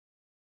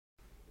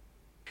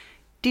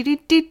Do do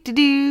do do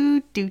do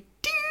do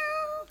do.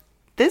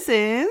 This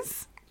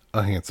is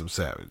A Handsome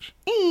Savage.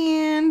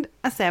 and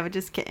a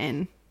Savage's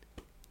Kitten.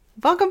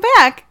 Welcome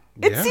back.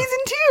 It's Yeah. season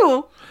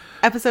 2,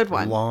 episode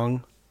 1.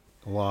 Long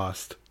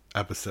lost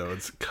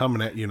episodes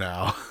coming at you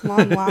now.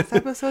 Long lost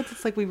episodes.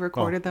 It's like we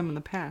recorded them in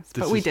the past,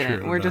 This but we is didn't.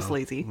 true, We're no. just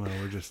lazy.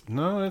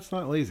 No, it's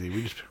not lazy.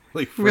 We just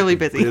Really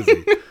freaking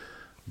busy.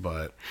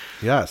 But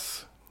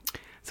yes,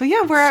 So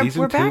yeah, Season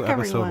we're 2, back,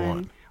 episode everyone.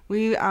 1.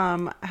 We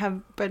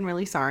have been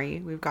really sorry.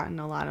 We've gotten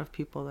a lot of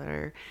people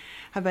that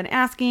have been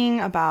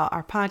asking about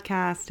our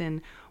podcast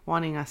and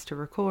wanting us to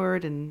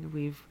record, and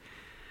we've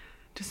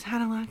just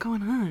had a lot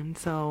going on.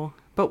 So,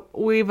 but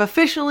we've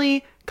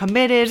officially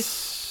committed to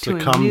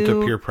succumb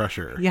to peer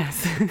pressure.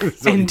 Yes,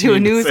 what and you to a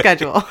need to new say.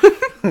 schedule.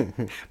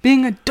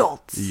 Being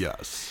adults.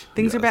 Yes.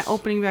 Things are yes.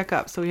 opening back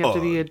up, so we have to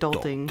be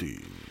adulting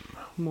Adulting.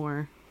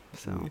 more.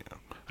 So Yeah.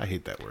 I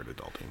hate that word,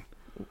 adulting.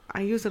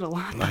 I use it a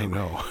lot. I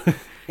know.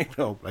 I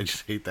know. I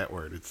just hate that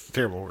word. It's a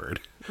terrible word.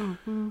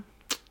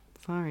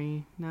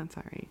 Sorry, not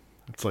sorry.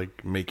 It's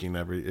like making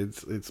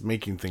it's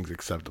making things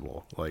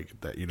acceptable, like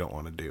that you don't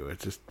want to do.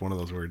 It's just one of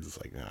those words. It's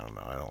like, I don't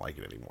know. I don't like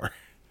it anymore.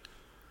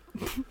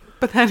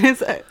 But that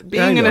is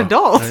being I an know,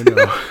 adult. I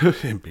know.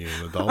 Being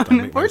an adult, I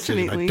make my decision.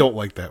 Unfortunately. I don't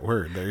like that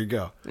word. There you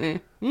go. Eh.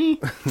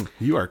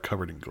 You are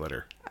covered in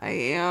glitter. I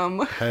am.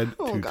 Head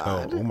Oh to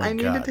God! toe. Oh my I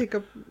need God. to take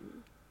a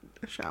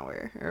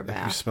shower or a If you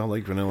bath. smell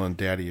like vanilla and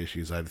daddy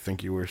issues, I'd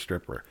think you were a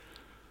stripper.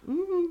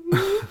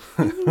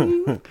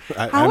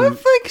 How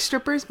have like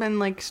strippers been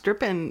like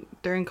stripping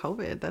during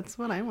COVID? That's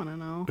what I want to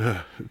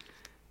know.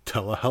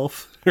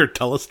 Telehealth or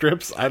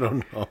telestrips? I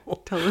don't know.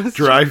 Telestrip.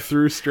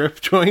 Drive-through strip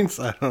joints?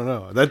 I don't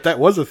know. That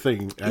was a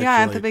thing. Actually. Yeah,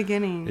 at the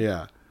beginning.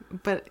 Yeah.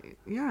 But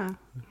yeah,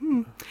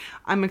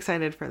 I'm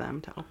excited for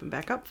them to open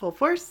back up full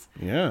force,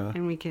 Yeah.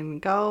 and we can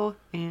go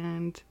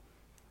and.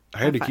 I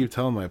had to fun. keep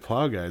telling my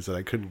plow guys that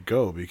I couldn't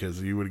go because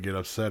you would get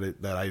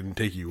upset that I didn't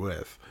take you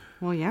with.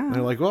 Well, yeah. And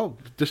they're like, well,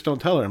 just don't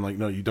tell her. I'm like,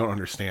 no, you don't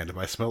understand. If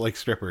I smell like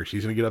stripper,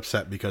 she's going to get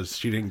upset because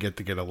she didn't get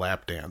to get a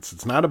lap dance.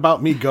 It's not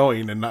about me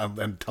going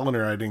and telling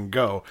her I didn't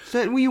go.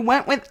 So you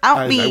went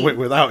without me. I went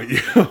without you.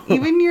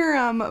 Even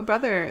your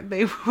brother,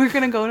 they were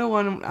gonna go to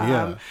one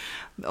Yeah.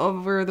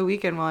 over the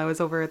weekend while I was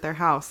over at their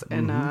house,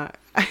 and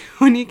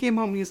when he came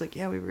home, he was like,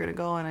 "Yeah, we were gonna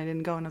go," and I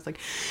didn't go, and I was like,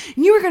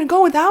 "You were gonna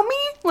go without me?"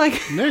 Like,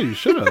 No, you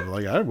should have.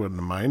 Like, I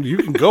wouldn't mind. You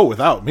can go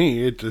without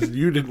me. It just,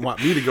 you didn't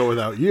want me to go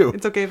without you.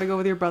 it's okay if I go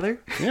with your brother.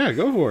 Yeah,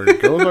 go for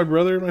it. Go with my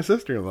brother and my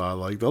sister-in-law.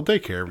 Like, they'll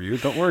take care of you.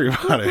 Don't worry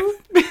about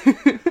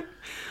it.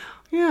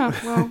 Yeah,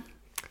 well,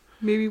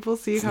 maybe we'll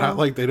see It's how. not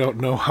like they don't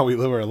know how we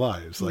live our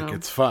lives. Like, No.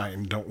 it's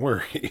fine. Don't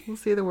worry. We'll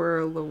see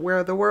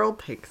where the world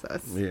takes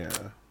us. Yeah.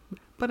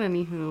 But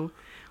anywho,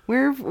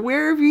 where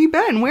have you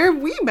been? Where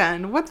have we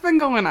been? What's been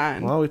going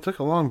on? Well, we took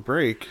a long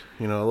break.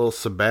 You know, a little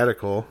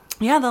sabbatical.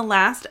 Yeah, the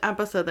last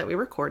episode that we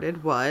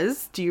recorded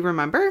was. Do you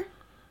remember?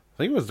 I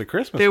think it was the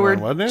Christmas There were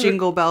one, wasn't it?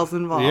 jingle bells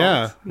involved.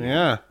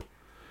 Yeah.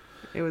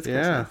 It was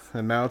Yeah. Christmas.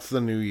 And now it's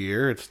the new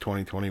year. It's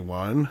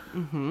 2021.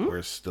 Mm-hmm.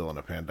 We're still in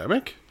a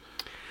pandemic.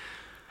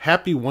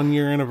 Happy 1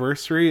 year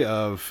anniversary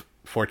of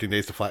 14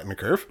 Days to Flatten the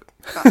Curve.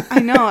 I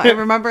know. I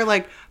remember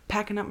like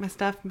packing up my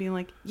stuff and being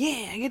like,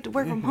 "Yeah, I get to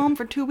work from home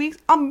for 2 weeks.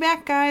 I'll be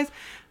back, guys."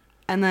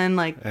 And then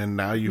like, And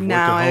now you've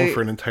Now worked at home I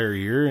for an entire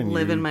year and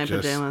live you in my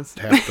just pajamas.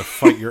 have to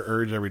fight your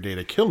urge every day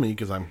to kill me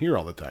because I'm here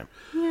all the time.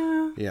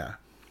 yeah, Yeah.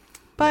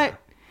 but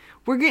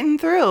we're getting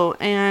through,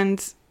 and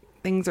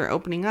things are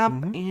opening up,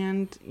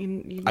 and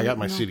you I got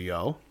my know.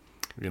 CDL,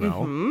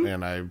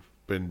 and I've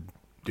been,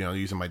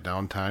 using my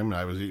downtime.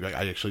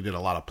 I actually did a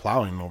lot of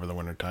plowing over the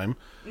winter time.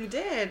 You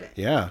did.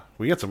 Yeah,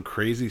 we got some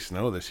crazy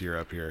sno this year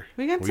up here.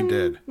 We got some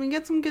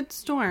good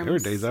storms. There were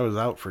days I was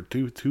out for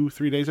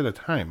 3 days at a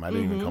time. I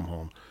didn't even come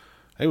home.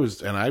 It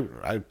was, and I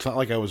it's not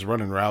like I was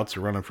running routes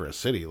or running for a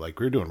city. Like,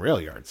 we were doing rail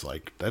yards.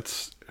 Like,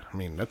 that's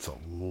a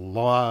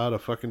lot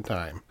of fucking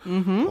time. A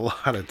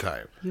lot of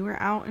time. You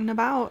were out and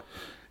about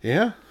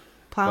Yeah.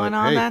 plowing But,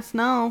 all hey, that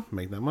snow.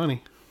 Make that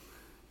money.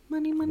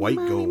 Money, White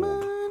money, gold.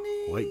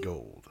 money. White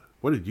gold.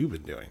 What have you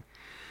been doing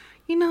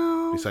You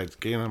know, besides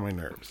getting on my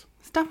nerves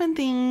stuff and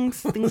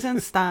things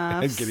and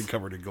stuff. and getting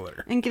covered in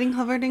glitter? And getting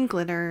covered in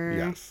glitter.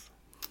 Yes.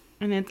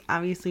 And it's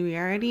obviously, we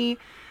already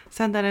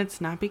said that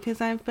it's not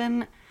because I've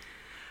been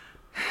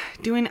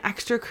doing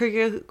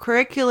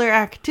extracurricular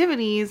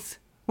activities.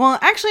 Well,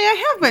 actually,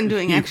 I have been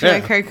doing Yeah.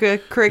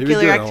 extracurricular You've been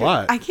doing a activities.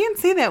 lot. I can't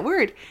say that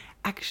word.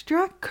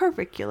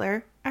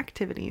 Extracurricular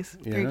activities.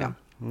 There you Yeah.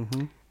 go.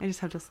 Mm-hmm. I just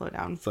have to slow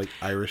down. It's like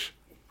Irish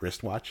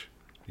wristwatch.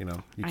 You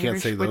can't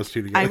Irish say those wrist-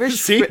 two together. Irish,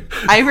 See?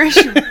 Irish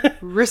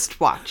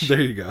wristwatch.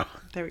 There you go.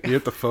 There we go. You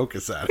have to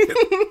focus on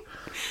it.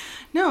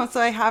 No, so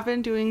I have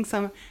been doing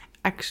some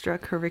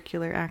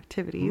extracurricular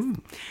activities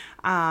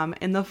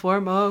in the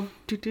form of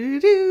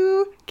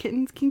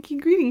Kitten's Kinky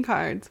Greeting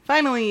Cards.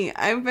 Finally,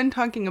 I've been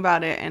talking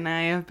about it, and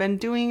I have been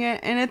doing it,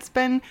 and it's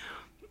been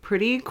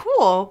pretty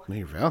cool.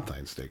 Your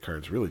Valentine's Day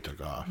cards really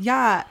took off.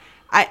 Yeah,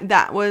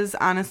 that was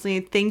honestly,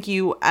 thank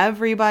you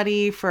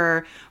everybody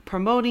for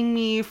promoting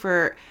me,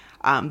 for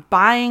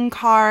buying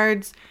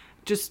cards,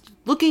 just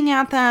looking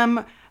at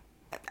them.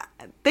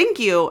 Thank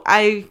you.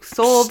 I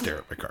sold. Stare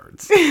at my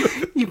cards.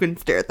 You can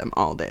stare at them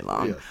all day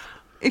long. Yes.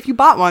 If you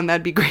bought one,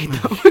 that'd be great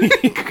though.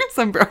 Because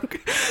I'm broke.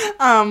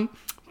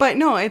 But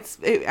no, it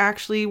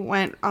actually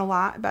went a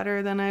lot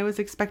better than I was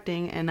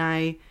expecting, and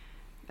I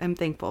am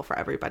thankful for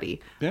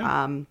everybody.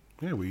 Yeah.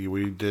 Yeah,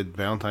 we did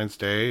Valentine's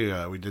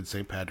Day. We did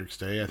St. Patrick's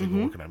Day. I think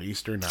we're working on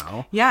Easter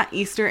now. Yeah,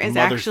 Easter is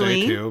Mother's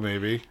actually Day too,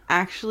 maybe.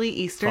 Actually,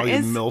 Easter all you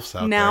is MILFs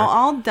out now there.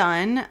 all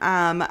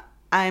done.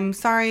 I'm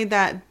sorry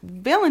that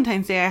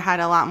Valentine's Day I had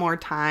a lot more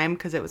time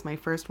because it was my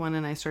first one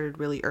and I started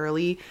really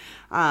early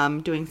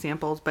doing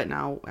samples. But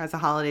now as the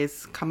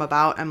holidays come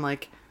about, I'm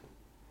like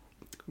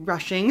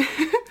rushing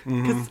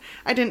because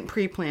I didn't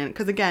pre-plan.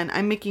 Because again,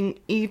 I'm making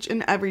each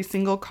and every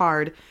single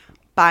card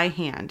by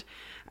hand.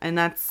 And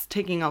that's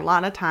taking a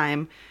lot of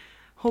time.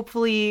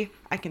 Hopefully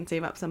I can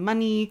save up some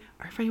money,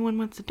 or if anyone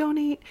wants to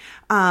donate.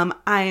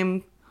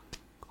 I'm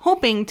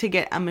hoping to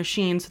get a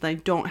machine so that I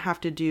don't have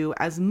to do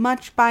as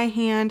much by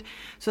hand,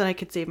 so that I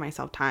could save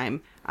myself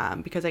time,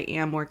 because I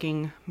am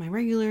working my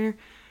regular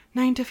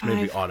 9 to 5.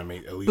 Maybe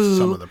automate at least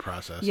some of the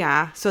process.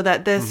 Yeah, so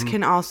that this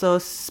can also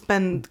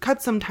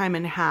cut some time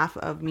in half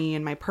of me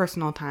and my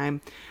personal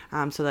time,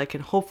 so that I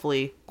can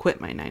hopefully quit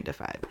my 9 to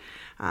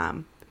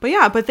 5.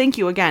 But thank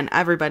you again,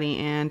 everybody.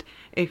 And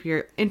if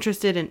you're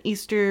interested in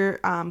Easter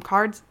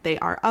cards, they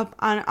are up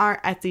on our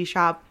Etsy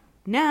shop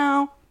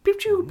now. Pew,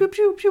 pew, pew,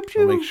 pew, pew,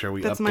 pew. We'll make sure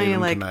we That's update my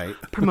them like tonight.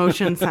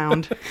 promotion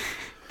sound.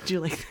 Did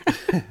you like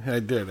that? I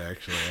did,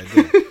 actually.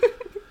 I did.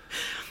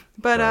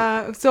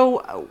 But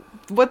so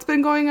what's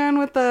been going on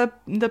with the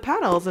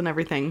paddles and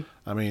everything?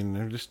 I mean,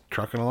 they're just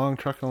trucking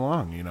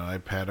along. You know,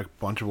 I've had a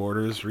bunch of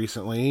orders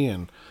recently,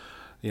 and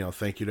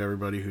thank you to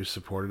everybody who's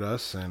supported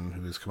us and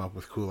who has come up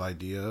with cool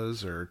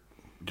ideas or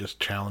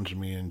just challenged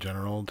me in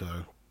general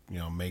to,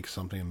 make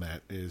something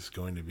that is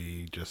going to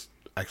be just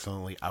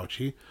excellently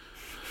ouchy,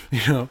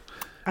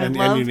 and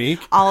unique.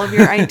 All of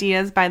your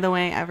ideas, by the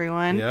way,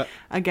 everyone. Yep.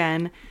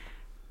 Again,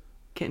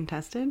 kitten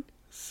tested.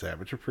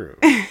 Savage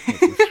approved.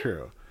 This is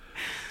true.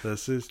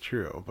 This is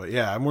true. But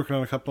yeah, I'm working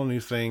on a couple of new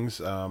things.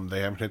 They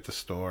haven't hit the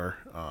store.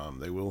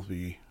 They will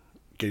be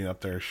getting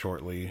up there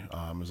shortly,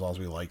 as long as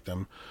we like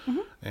them.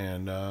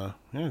 And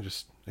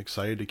just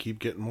excited to keep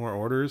getting more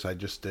orders. I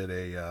just did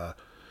a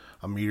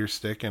meter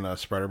stick and a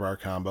spreader bar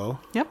combo.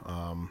 Yep.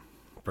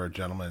 For a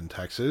gentleman in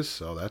Texas,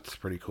 so that's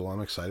pretty cool.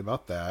 I'm excited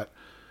about that.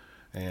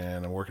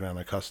 And I'm working on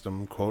a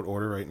custom quote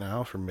order right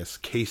now for Miss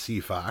Casey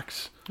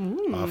Fox.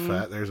 Off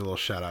that, there's a little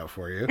shout out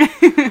for you.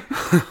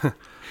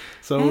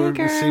 So we're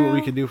gonna see what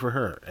we can do for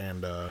her,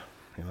 and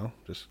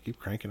just keep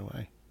cranking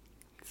away.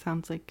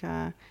 Sounds like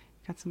got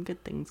some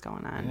good things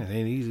going on. Yeah, it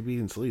ain't easy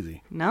being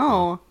sleazy.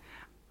 No,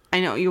 I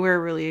know you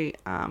were really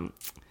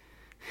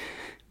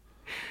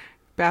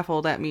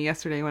baffled at me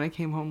yesterday when I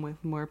came home with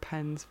more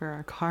pens for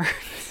our cards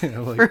for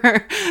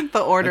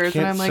the orders,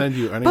 and I'm like, send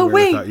you anywhere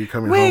without you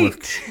coming home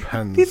with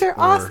pens. These are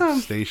awesome.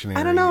 Stationery.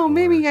 I don't know.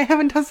 Maybe I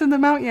haven't tested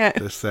them out yet.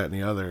 This, that, and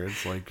the other.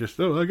 It's like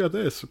I got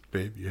this,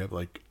 babe. You have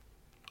like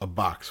a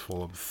box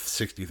full of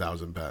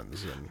 60,000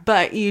 pens.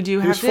 But you do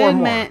have to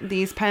admit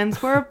these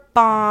pens were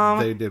bomb.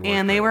 They did work,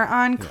 and they were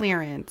on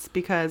clearance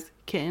because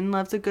Kitten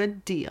loves a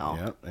good deal.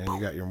 Yep, and you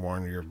got your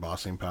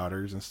embossing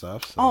powders and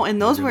stuff. So and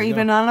those were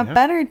even on a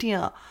better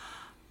deal.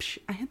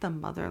 I had the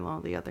mother-in-law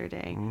the other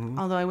day.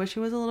 Although I wish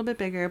it was a little bit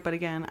bigger, but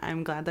again,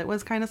 I'm glad that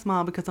was kind of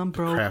small because I'm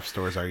broke. Craft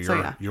stores are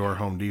your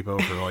Home Depot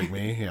for like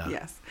me. Yeah.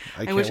 Yes.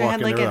 I wish I had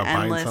like an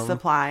endless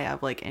supply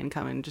of like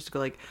income and just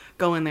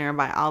go in there and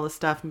buy all the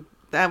stuff.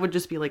 That would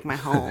just be like my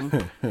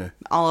home.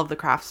 All of the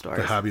craft stores.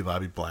 The Hobby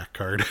Lobby black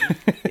card.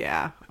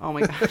 Yeah. Oh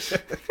my gosh.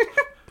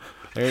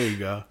 There you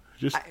go.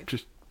 Just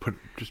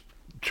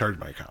charge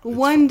my account.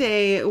 One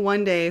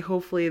day,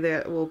 hopefully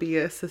that will be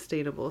a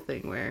sustainable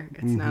thing where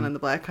it's not on the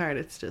black card.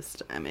 It's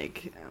just I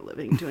make a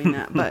living doing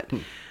that. But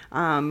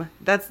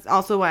that's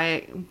also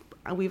why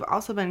we've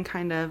also been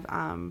kind of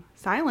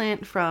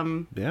silent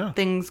from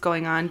things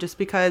going on, just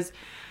because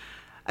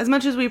as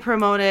much as we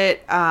promote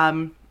it,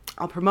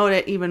 I'll promote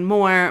it even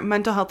more.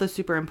 Mental health is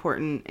super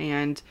important,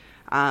 and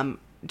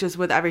just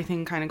with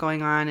everything kind of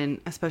going on,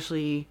 and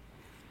especially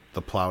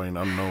the plowing,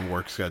 unknown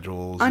work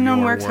schedules,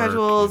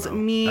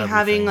 me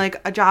having like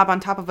a job on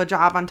top of a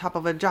job on top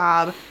of a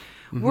job,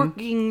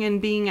 working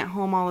and being at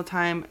home all the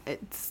time.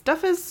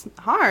 Stuff is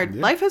hard.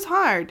 Yeah. Life is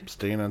hard.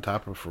 Staying on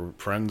top of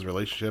friends,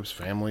 relationships,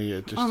 family,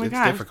 it's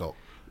difficult.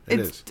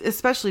 It's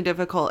especially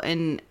difficult,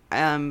 and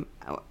I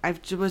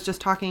was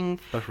just talking,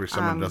 especially for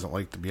someone who doesn't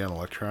like to be on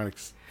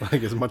electronics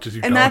like as much as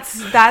you. And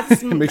that's I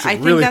think that's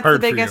the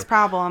biggest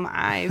problem.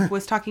 I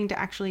was talking to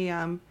actually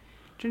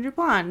Ginger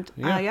Blonde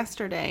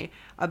yesterday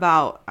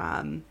about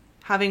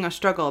having a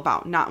struggle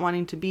about not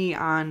wanting to be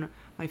on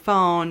my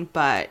phone,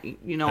 but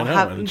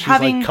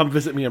having like, come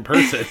visit me in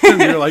person, and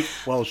you're like,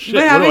 well, shit.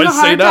 But what having do I a say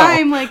hard now?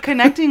 time like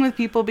connecting with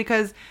people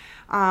because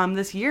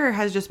this year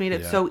has just made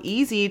it so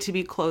easy to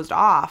be closed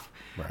off.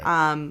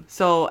 Right.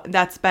 So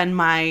that's been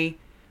my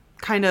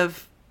kind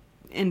of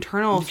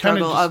internal You kinda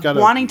struggle just of gotta-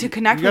 wanting to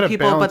connect you gotta with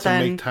people, but balance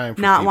and then make time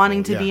for not people,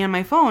 wanting to yeah. be on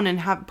my phone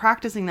and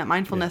practicing that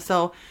mindfulness.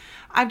 So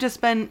I've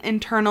just been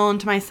internal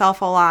into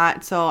myself a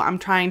lot. So I'm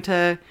trying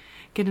to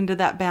get into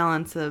that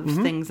balance of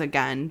things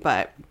again.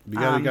 But You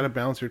gotta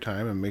balance your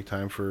time and make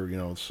time for,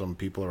 some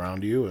people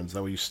around you, and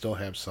so you still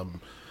have some,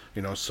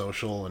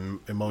 social and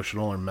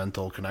emotional and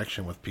mental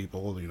connection with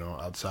people,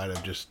 outside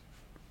of just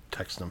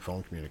text and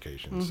phone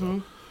communication.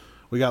 So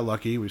we got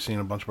lucky. We've seen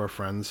a bunch of our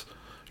friends,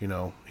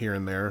 here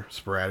and there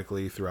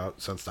sporadically throughout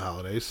since the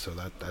holidays. So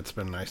that's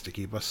been nice to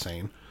keep us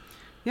sane.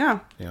 yeah.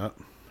 Yeah.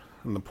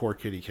 And the poor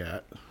kitty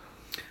cat.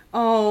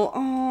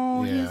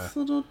 Oh, Yeah. his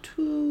little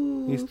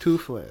tooth. He's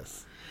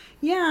toothless.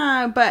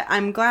 Yeah, but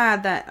I'm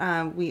glad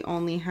that we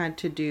only had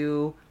to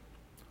do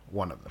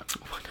One of them.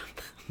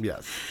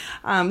 Yes.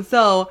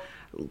 So,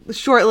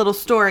 short little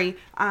story.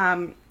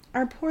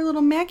 Our poor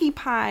little Maggie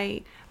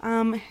Pie,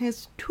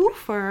 his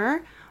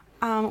toofer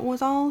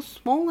was all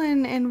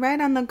swollen and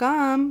red on the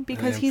gum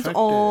because he's infected.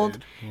 old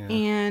Yeah.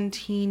 and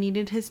he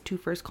needed his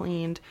toofers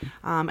cleaned.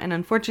 And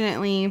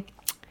unfortunately,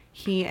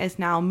 he is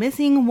now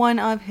missing one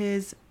of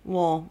his,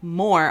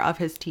 more of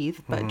his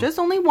teeth, but just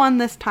only one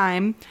this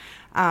time.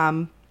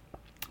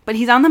 But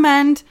he's on the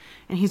mend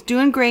and he's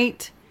doing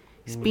great.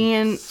 He's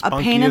being a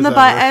Spunky pain in the as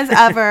butt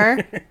ever. as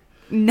ever.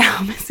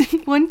 Now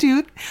missing one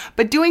tooth,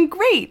 but doing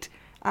great.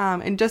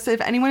 And just if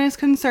anyone is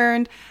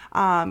concerned,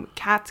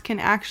 cats can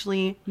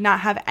actually not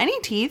have any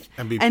teeth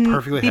And be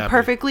perfectly happy.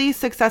 perfectly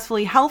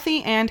successfully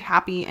healthy and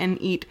happy and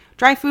eat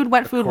dry food,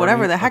 wet food,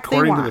 whatever the heck they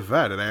want. According to the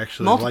vet, it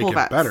actually Multiple like it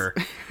vets. better.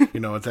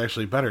 It's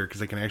actually better because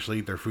they can actually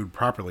eat their food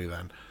properly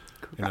then.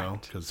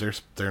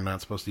 Because they're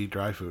not supposed to eat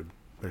dry food.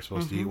 They're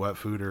supposed to eat wet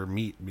food or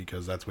meat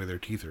because that's where their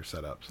teeth are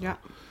set up. So. Yeah.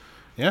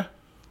 Yeah,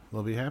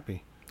 they'll be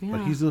happy. Yeah.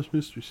 But he's just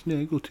Mr.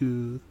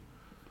 Snaggletooth.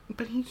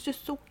 But he's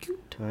just so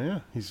cute. Oh, yeah.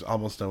 He's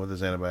almost done with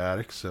his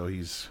antibiotics, so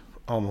he's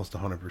almost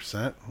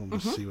 100%. We'll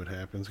just see what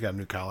happens. Got a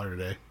new collar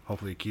today.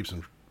 Hopefully it keeps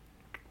him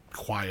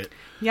quiet.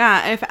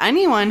 Yeah, if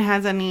anyone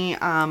has any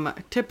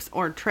tips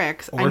or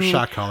tricks, Or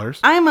shock collars.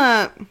 I'm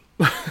a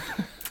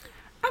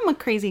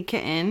crazy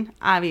kitten,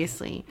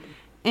 obviously,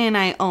 and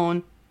I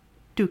own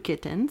 2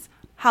 kittens.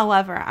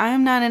 However, I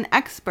am not an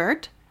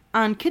expert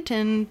on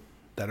kitten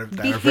that are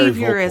very vocal.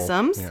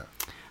 behaviorisms.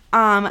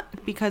 Yeah.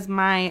 Because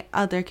my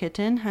other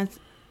kitten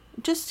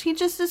he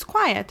just is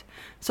quiet.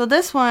 So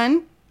this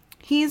one,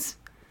 he's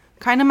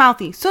kind of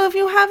mouthy. So if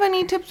you have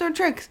any tips or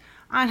tricks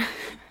on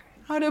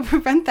how to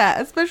prevent that,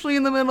 especially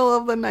in the middle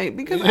of the night,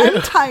 because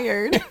I'm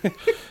tired.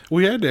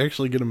 We had to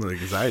actually get him an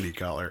anxiety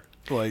collar.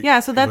 Yeah,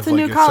 so that's with, a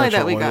new collar that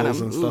essential we got oils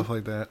him. and stuff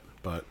like that.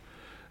 But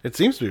it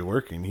seems to be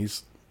working.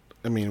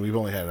 We've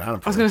only had it on him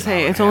for I was going to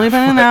say, an it's hour only and a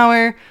half, been an but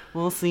hour.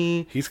 We'll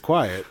see. He's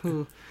quiet,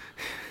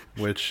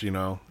 which,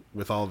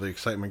 with all the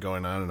excitement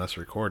going on and us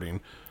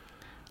recording,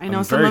 I know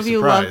I'm some very of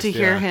you love to surprised,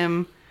 hear yeah.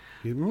 him.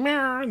 he's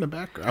meow in the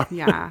background.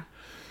 Yeah.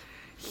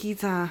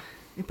 He's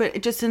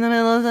but just in the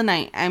middle of the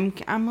night, I'm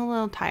a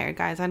little tired,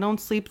 guys. I don't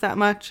sleep that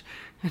much,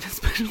 and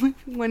especially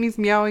when he's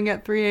meowing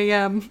at 3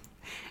 a.m.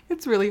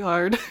 It's really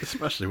hard.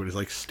 Especially when he's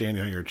like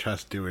standing on your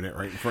chest doing it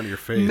right in front of your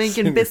face.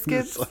 Making And it's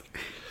biscuits. like,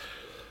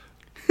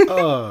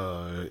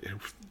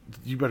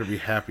 you better be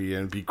happy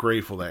and be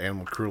grateful that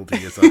animal cruelty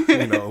is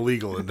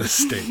illegal in this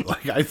state.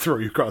 Like, I'd throw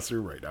you across the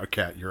room right now,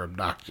 cat. You're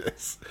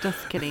obnoxious.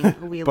 Just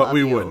kidding. We But love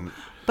we you. wouldn't.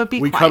 But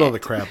be We quiet. cuddle the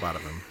crap out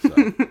of him.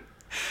 So.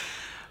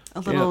 A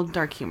little Yeah.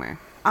 dark humor.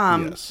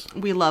 Yes.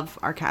 We love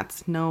our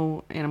cats.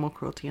 No animal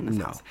cruelty in this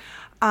No. house.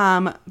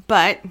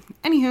 But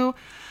anywho,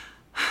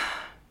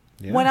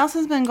 Yeah. what else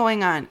has been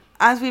going on?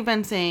 As we've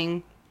been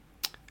saying,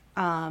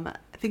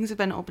 things have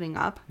been opening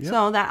up. Yep.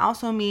 So that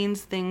also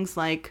means things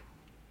like,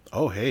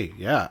 Oh, hey,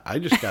 yeah. I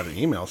just got an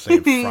email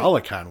saying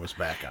Frolicon was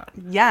back on.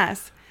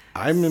 yes.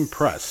 I'm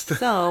impressed.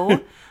 So,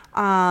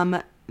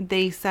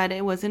 they said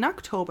it was in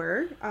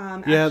October.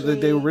 Yeah,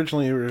 they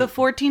originally were the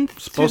 14th through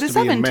supposed the to be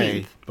 17th. in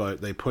May,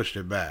 but they pushed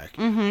it back.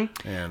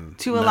 Mm-hmm. And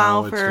To now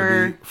allow it's gonna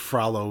for- be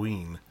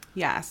Fralloween.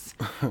 Yes,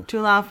 to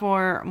allow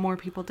for more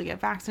people to get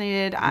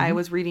vaccinated. Mm-hmm. I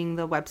was reading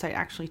the website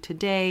actually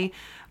today.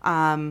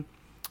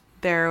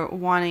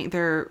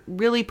 They're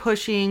really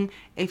pushing,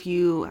 if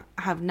you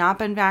have not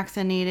been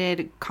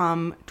vaccinated,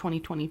 come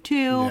 2022.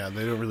 Yeah,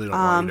 they don't want you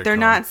to They're come.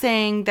 not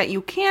saying that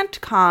you can't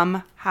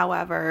come.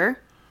 However,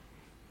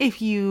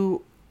 if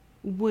you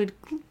would,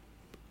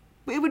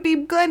 it would be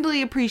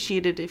gladly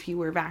appreciated if you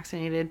were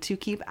vaccinated to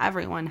keep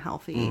everyone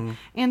healthy Mm-hmm.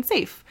 and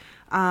safe.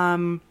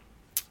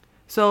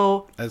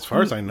 So As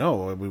far as I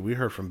know, we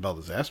heard from Bell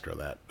Disastro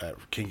that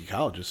Kinky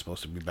College is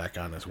supposed to be back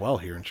on as well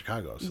here in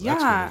Chicago. So that's gonna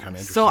be yeah, kind of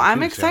interesting. so I'm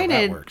too, to see how that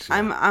excited. works,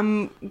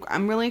 yeah.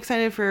 I'm really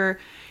excited for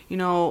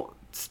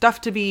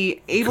stuff to be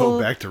Go able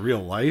back to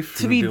real life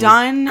to be able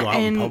done go out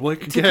in and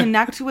public. to Yeah.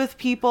 connect with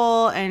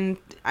people. And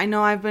I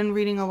know I've been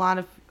reading a lot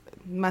of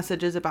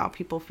messages about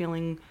people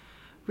feeling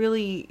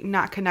really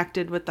not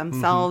connected with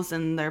themselves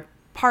and their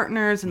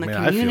partners and the I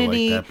feel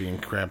community. like that being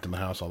cramped in the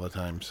house all the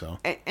time. So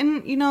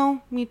And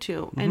me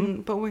too. Mm-hmm.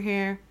 And but we're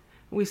here.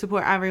 We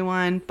support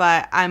everyone,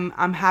 but I'm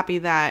happy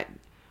that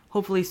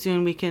hopefully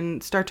soon we can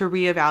start to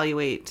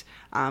reevaluate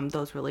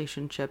those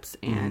relationships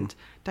and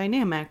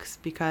dynamics,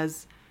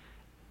 because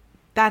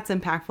that's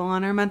impactful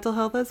on our mental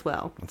health as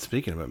well. And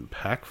speaking of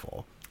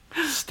impactful,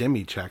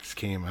 Stimmy checks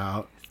came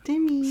out.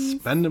 Stimmy.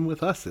 Spend them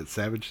with us at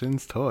Savage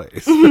Sins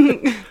Toys.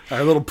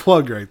 Our little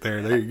plug right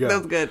there. There you go. That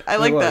was good. I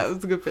like that. It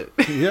was a good fit.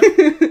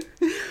 Yep.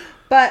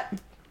 But,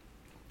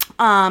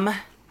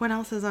 what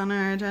else is on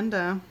our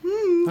agenda?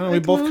 We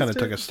both kind of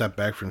took a step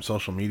back from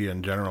social media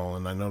in general,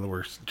 and I know that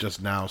we're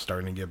just now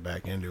starting to get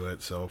back into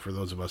it. So for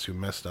those of us who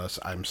missed us,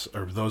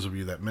 or those of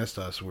you that missed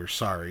us, we're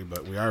sorry,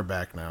 but we are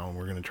back now, and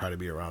we're going to try to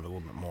be around a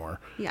little bit more.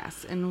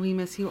 Yes, and we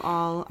miss you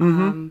all.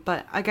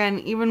 But again,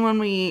 even when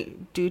we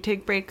do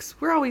take breaks,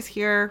 we're always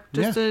here,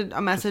 just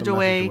a message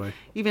away.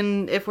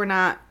 Even if we're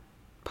not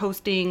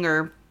posting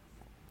or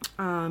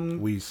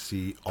we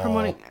see all.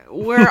 promoting,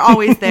 we're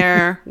always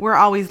there. We're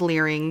always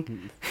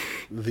leering.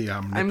 The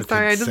I'm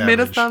sorry, I just made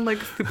us sound like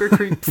super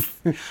creeps.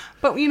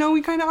 But,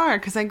 we kind of are,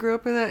 because I grew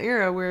up in that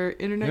era where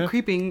internet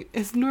creeping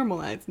is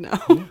normalized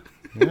now.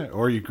 Yeah,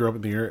 or you grew up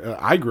in the area.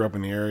 I grew up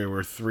in the area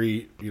where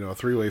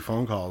three-way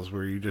phone calls,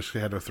 where you just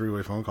had a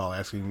three-way phone call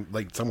asking,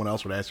 like, someone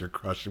else would ask your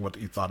crush what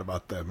you thought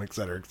about them, et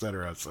cetera, et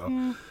cetera.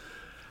 So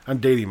I'm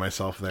dating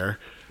myself there,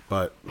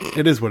 but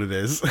it is what it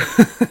is.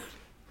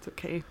 It's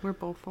okay. We're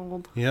both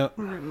old. Yep.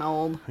 We're getting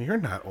old. You're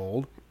not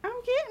old. I'm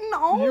getting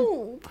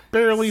old.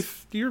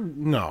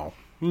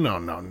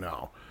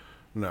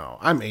 No.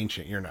 I'm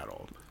ancient. You're not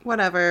old.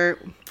 Whatever.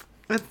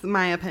 It's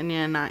my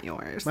opinion, not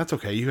yours. That's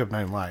okay. You have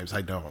 9 lives.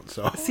 I don't.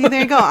 So see,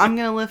 there you go. I'm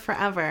gonna live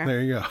forever.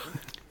 There you go.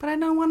 But I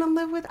don't want to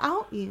live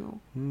without you.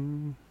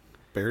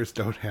 Bears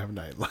don't have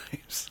 9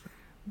 lives.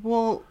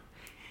 Well,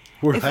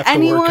 if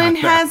anyone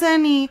has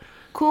any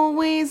cool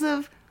ways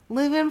of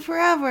living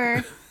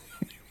forever,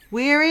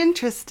 we're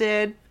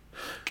interested.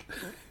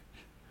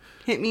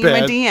 Hit me in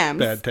my DMs.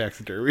 Bad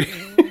taxidermy.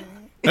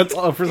 That's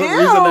all. For some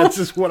reason, that's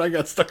just what I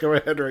got stuck in my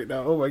head right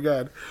now. Oh my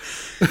god.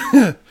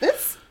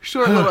 This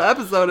short little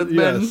episode has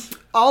been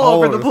all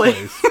over the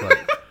place.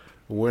 But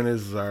when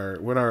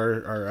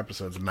are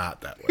episodes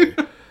not that way?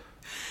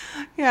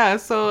 Yeah.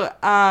 So,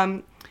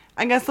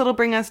 I guess it'll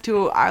bring us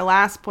to our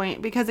last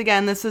point, because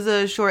again, this is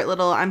a short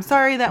little. I'm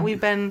sorry that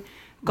we've been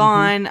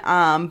gone,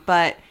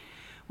 but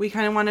we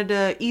kind of wanted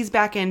to ease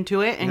back into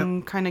it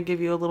and kind of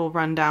give you a little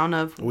rundown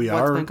of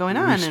what's been going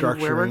on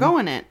and where we're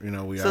going it.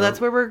 So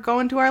that's where we're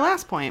going to our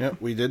last point. Yep,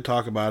 we did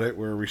talk about it.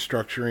 We're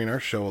restructuring our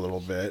show a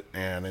little bit,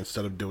 and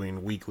instead of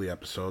doing weekly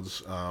episodes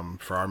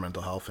for our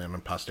mental health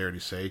and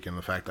posterity's sake, and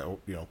the fact that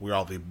we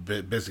all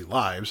live busy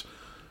lives,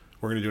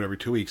 we're going to do it every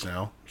 2 weeks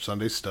now.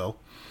 Sundays still.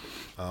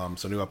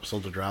 So new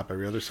episodes will drop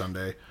every other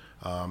Sunday.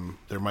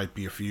 There might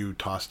be a few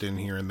tossed in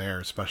here and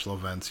there, special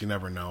events. You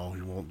never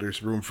know.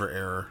 There's room for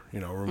error,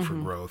 room for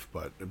growth,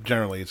 but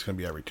generally it's going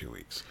to be every 2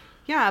 weeks.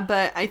 Yeah,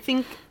 but I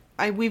think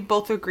we've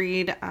both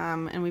agreed,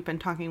 and we've been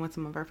talking with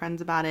some of our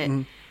friends about it.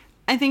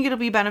 I think it'll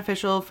be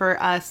beneficial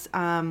for us,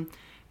 and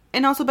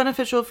also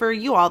beneficial for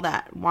you all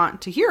that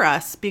want to hear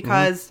us,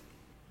 because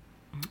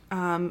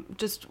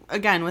just,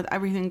 again, with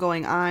everything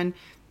going on,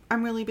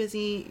 I'm really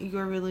busy.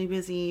 You're really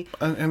busy.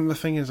 And the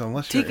thing is,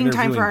 unless you're taking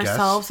time for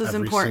ourselves is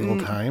every important.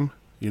 Single time,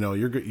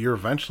 you're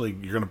eventually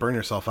going to burn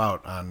yourself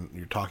out on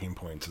your talking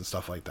points and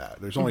stuff like that.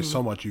 There's only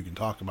so much you can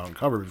talk about and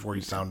cover before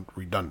you sound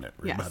redundant,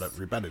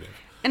 repetitive.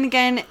 And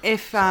again,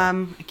 if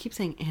I keep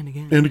saying and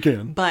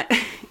again, but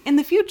in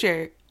the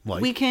future,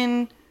 we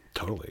can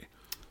totally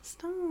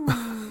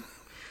stop.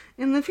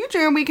 In the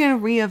future, we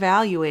can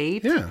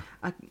reevaluate. Yeah.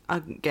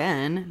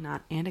 Again,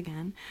 not and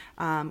again.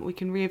 We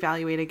can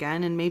reevaluate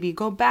again and maybe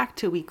go back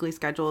to weekly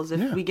schedules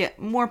if we get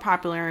more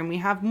popular and we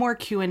have more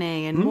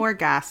Q&A and more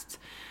guests.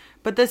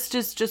 But this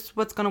is just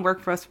what's going to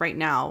work for us right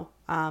now.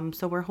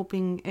 So we're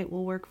hoping it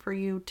will work for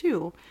you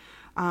too.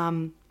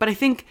 But I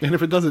think... And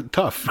if it doesn't,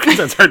 tough, because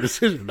that's our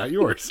decision, not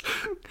yours.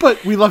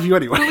 But we love you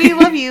anyway. But we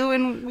love you,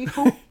 and we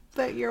hope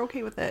that you're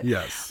okay with it.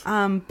 Yes.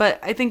 But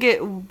I think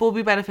it will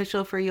be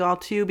beneficial for you all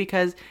too,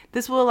 because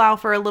this will allow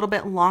for a little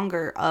bit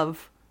longer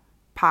of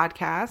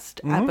podcast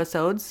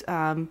episodes,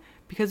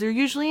 because they're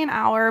usually an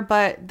hour,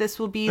 but this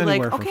will be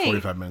anywhere from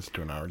 45 minutes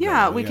to an hour.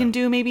 Yeah, we can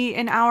do maybe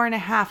an hour and a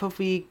half if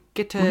we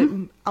get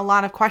to a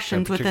lot of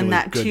questions within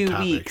that 2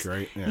 weeks.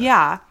 Right?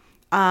 Yeah.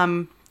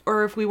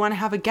 Or if we want to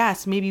have a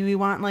guest, maybe we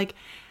want like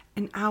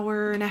an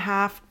hour and a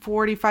half,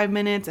 45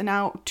 minutes,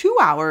 2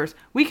 hours.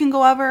 We can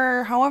go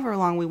however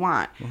long we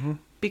want,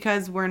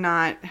 because we're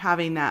not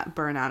having that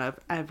burnout of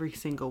every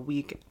single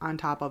week on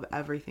top of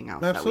everything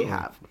else that we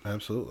have.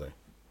 Absolutely.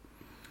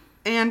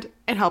 And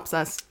it helps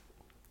us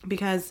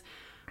because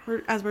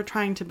as we're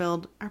trying to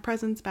build our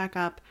presence back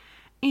up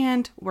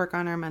and work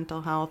on our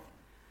mental health,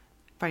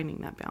 finding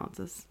that balance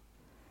is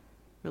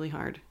really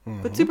hard,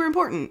 but super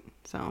important.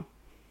 So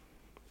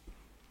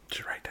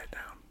should write that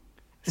down.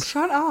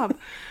 Shut up.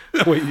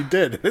 Wait, you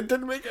did. It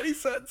didn't make any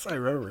sense. I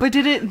remember. But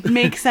did it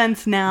make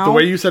sense now? The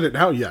way you said it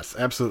now, yes,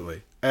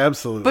 absolutely.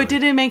 Absolutely. But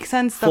did it make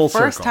sense the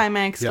first time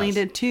I explained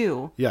it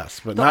too?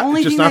 Yes, but the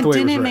only thing that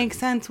didn't make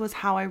sense was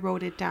how I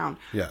wrote it down.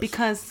 Yes.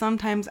 Because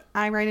sometimes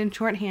I write in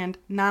shorthand,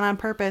 not on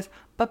purpose,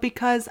 but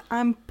because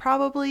I'm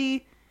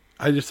probably...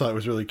 I just thought it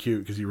was really cute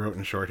because you wrote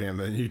in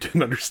shorthand and you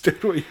didn't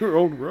understand what your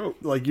own wrote.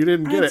 Like, you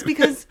didn't get It's it.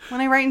 because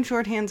when I write in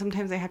shorthand,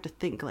 sometimes I have to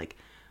think, like,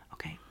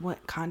 okay,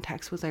 what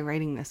context was I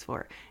writing this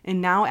for?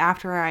 And now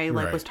after I,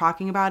 Right. was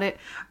talking about it,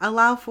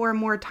 allow for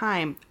more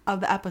time of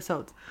the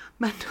episodes.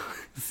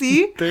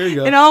 See? There you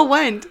go. It all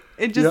went.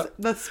 It just, Yep.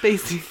 the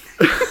spacing.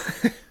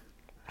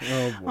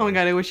 Oh, boy. Oh my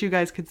God, I wish you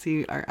guys could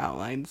see our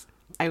outlines.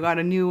 I got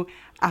a new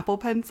Apple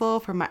Pencil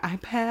for my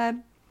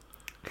iPad.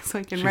 So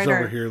I can She's write over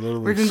our... here literally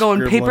We're going to go in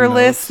scribbling paperless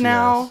notes.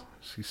 now.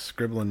 Yes. She's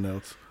scribbling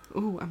notes.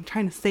 Ooh, I'm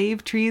trying to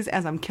save trees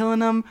as I'm killing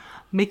them,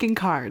 making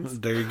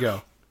cards. There you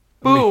go.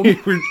 Boom.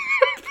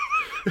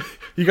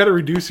 You got to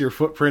reduce your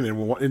footprint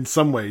in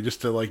some way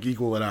just to like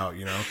equal it out.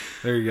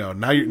 There you go.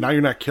 Now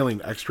you're not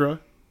killing extra.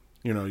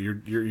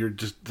 You're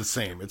just the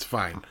same. It's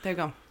fine. There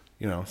you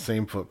go.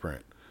 Same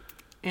footprint.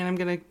 And I'm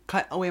gonna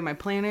cut away my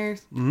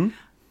planners. Mm-hmm.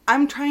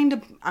 I'm trying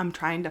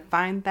to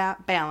find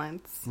that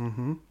balance.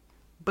 Mm-hmm.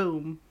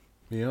 Boom.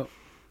 Yep.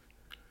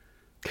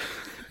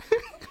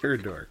 You're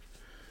a dork.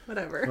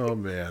 Whatever. Oh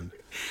man.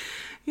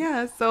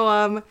 Yeah.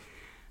 So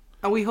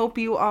we hope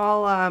you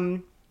all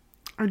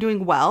are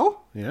doing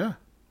well. Yeah.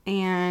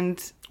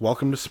 And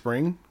Welcome to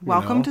spring.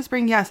 welcome to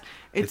spring. Yes,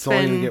 It's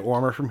only gonna get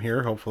warmer from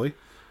here, hopefully.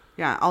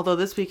 Yeah. Although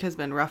this week has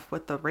been rough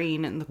with the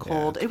rain and the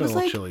cold. Yeah, It was a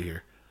little like, chilly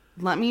here.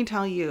 let me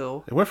tell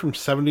you. It went from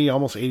 70,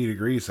 almost 80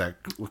 degrees that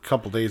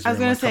couple days I was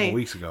ago, gonna a couple say,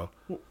 weeks ago.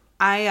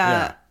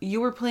 You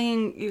were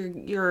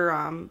playing your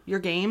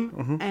game,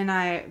 Mm-hmm. and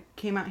I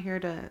came out here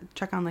to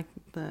check on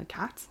the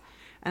cats,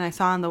 and I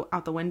saw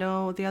out the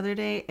window the other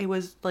day it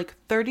was like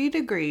 30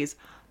 degrees,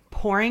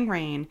 pouring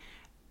rain,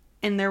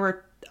 and there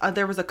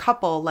was a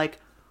couple like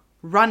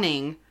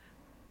running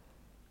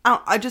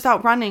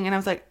out running, and I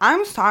was like,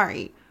 I'm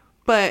sorry,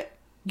 but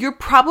you're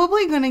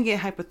probably gonna get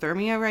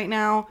hypothermia right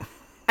now,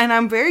 and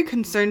I'm very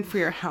concerned for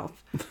your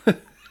health.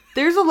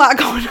 There's a lot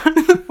going on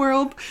in the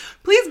world.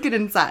 Please get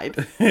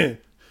inside.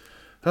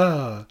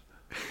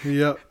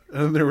 Yep.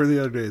 And there were the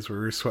other days where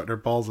we were sweating our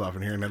balls off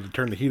in here and had to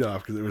turn the heat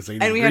off because it was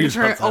 80 And we had to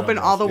degrees outside open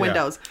of all us. the Yeah.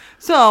 windows.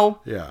 So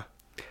Yeah.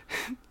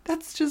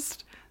 that's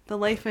just the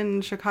life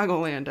in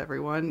Chicagoland,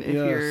 everyone. If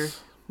you're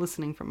Yes.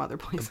 listening from other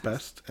places.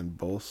 Best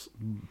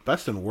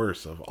and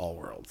worst of all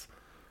worlds.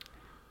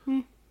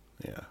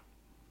 Yeah.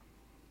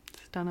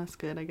 It's done us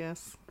good, I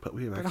guess. But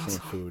we have But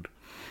excellent also- food.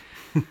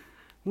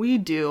 We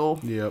do.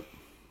 Yep.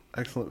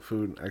 Excellent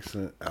food and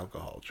excellent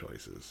alcohol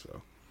choices.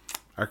 So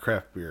our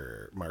craft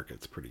beer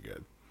market's pretty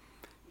good.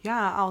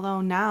 Yeah,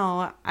 although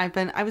now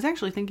I was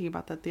actually thinking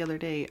about that the other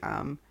day.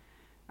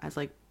 As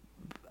like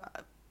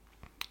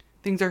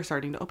things are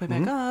starting to open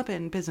back up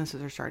and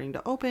businesses are starting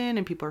to open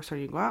and people are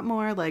starting to go out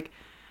more. Like,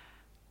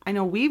 I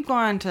know we've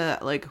gone to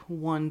like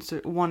one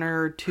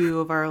or two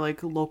of our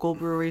like local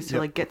breweries to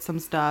like get some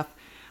stuff.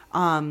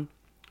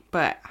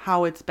 But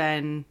how it's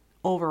been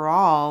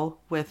overall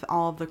with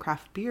all of the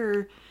craft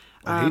beer.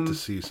 I hate to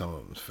see some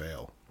of them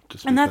fail.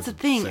 Just And that's because the of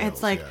thing. sales,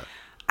 It's like, yeah.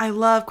 I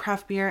love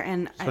craft beer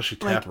and Especially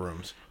like, tap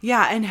rooms.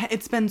 Yeah, and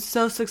it's been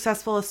so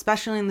successful,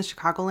 especially in the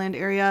Chicagoland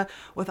area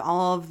with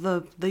all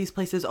of these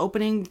places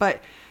opening,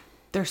 but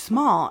they're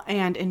small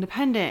and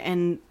independent.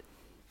 And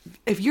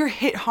if you're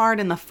hit hard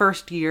in the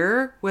first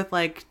year with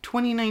like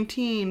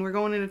 2019, we're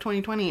going into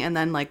 2020, and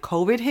then like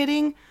COVID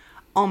hitting,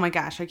 oh my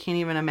gosh, I can't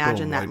even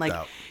imagine Boom, that. wiped Like,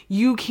 out.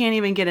 you can't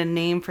even get a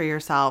name for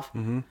yourself.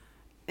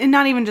 And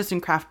not even just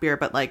in craft beer,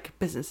 but like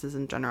businesses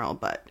in general.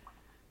 But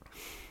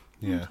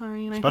Yeah.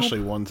 sorry, and I Especially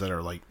ones that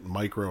are like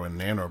micro and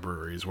nano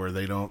breweries where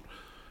they don't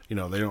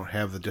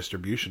have the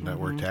distribution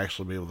network to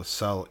actually be able to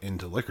sell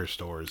into liquor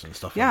stores and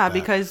stuff yeah, like that.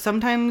 because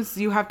sometimes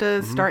you have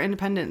to start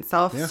independent,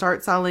 Yeah.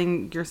 start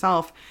selling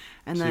yourself,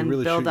 and so then you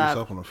really build shoot up.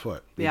 yourself in the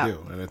foot. You Yeah.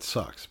 do, and it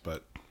sucks.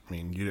 But I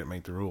mean, you didn't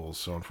make the rules,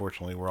 so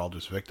unfortunately, we're all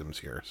just victims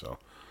here. So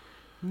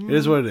it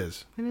is what it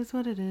is. It is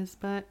what it is,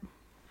 but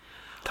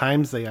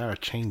Times they are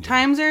changing.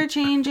 times are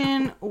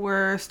changing.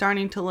 We're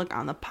starting to look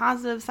on the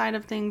positive side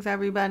of things,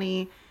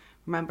 everybody.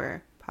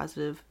 Remember,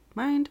 positive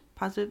mind,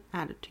 positive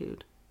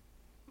attitude,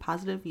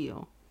 positive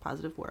you,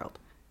 positive world.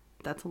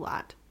 That's a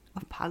lot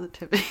of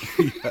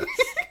positivity.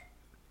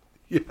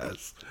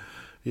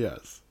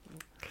 Yes.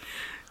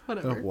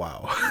 Whatever. Oh,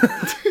 wow.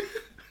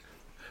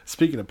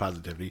 Speaking of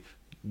positivity,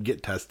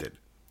 get tested.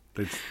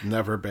 It's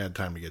never a bad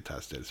time to get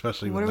tested,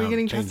 especially What with are we now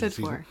getting changing tested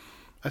season.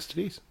 for?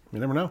 STDs. You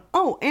never know.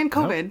 Oh, and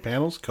You know, COVID.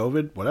 panels,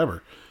 COVID,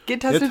 whatever.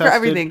 Get tested for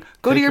everything.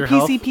 Go to take your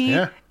health. PCP.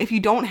 Yeah. If you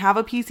don't have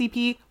a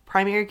PCP,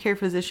 primary care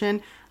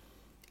physician,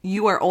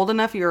 you are old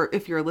enough,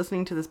 if you're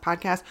listening to this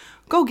podcast,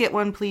 go get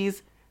one,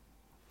 please.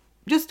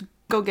 Just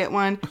go get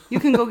one. You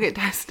can go get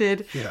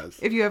tested Yes.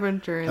 if you have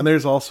insurance. And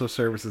there's also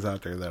services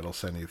out there that'll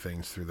send you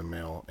things through the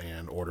mail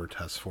and order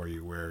tests for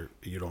you where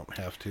you don't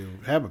have to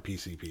have a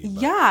PCP. But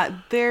Yeah,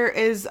 there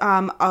is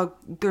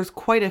there's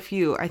quite a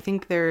few. I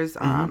think there's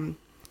I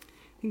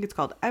think it's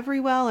called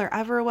Everywell or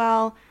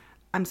Everwell.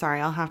 I'm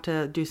sorry, I'll have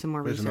to do some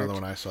more there's research. another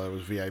one I saw that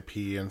was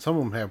VIP, and some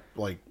of them have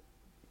like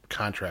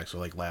contracts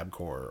with like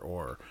LabCorp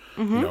or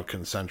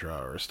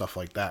Concentra or stuff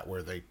like that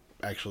where they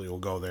actually will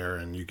go there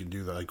and you can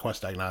do the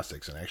Quest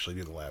Diagnostics and actually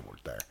do the lab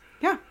work there.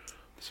 Yeah.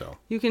 So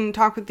You can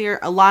talk with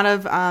a lot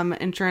of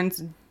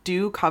insurance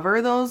do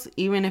cover those,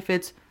 even if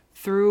it's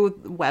through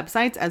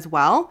websites as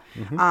well.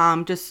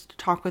 Just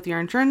talk with your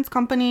insurance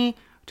company,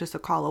 just a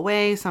call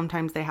away.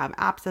 Sometimes they have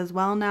apps as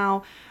well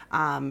now,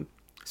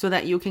 so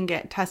that you can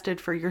get tested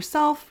for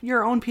yourself,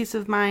 your own peace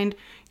of mind,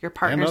 your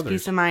partner's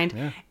peace of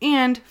mind,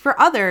 and for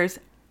others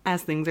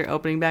as things are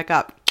opening back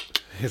up.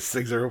 as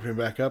things are opening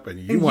back up and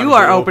You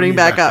are opening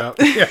back up.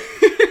 Yeah.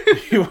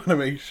 You want to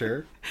make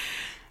sure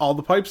all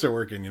the pipes are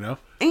working,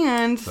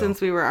 And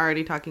since we were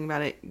already talking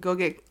about it, go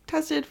get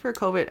tested for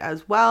COVID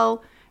as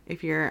well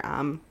if you're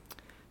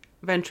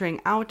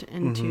venturing out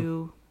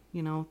into,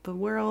 the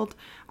world.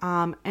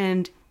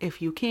 And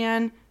if you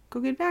can, go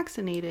get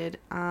vaccinated.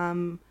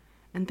 And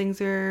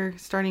things are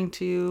starting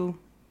to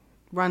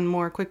run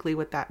more quickly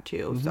with that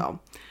too. So,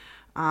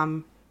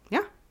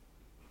 yeah.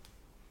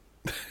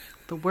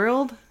 The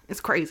world is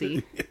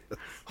crazy.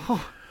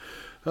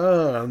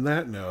 On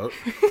that note,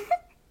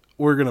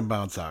 we're going to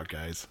bounce out,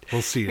 guys.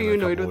 We'll see you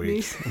in a couple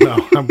weeks. Me?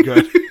 No, I'm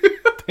good.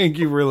 Thank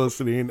you for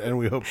listening, and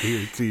we hope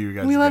to see you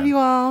guys We love again. you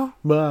all.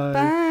 Bye.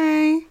 Bye.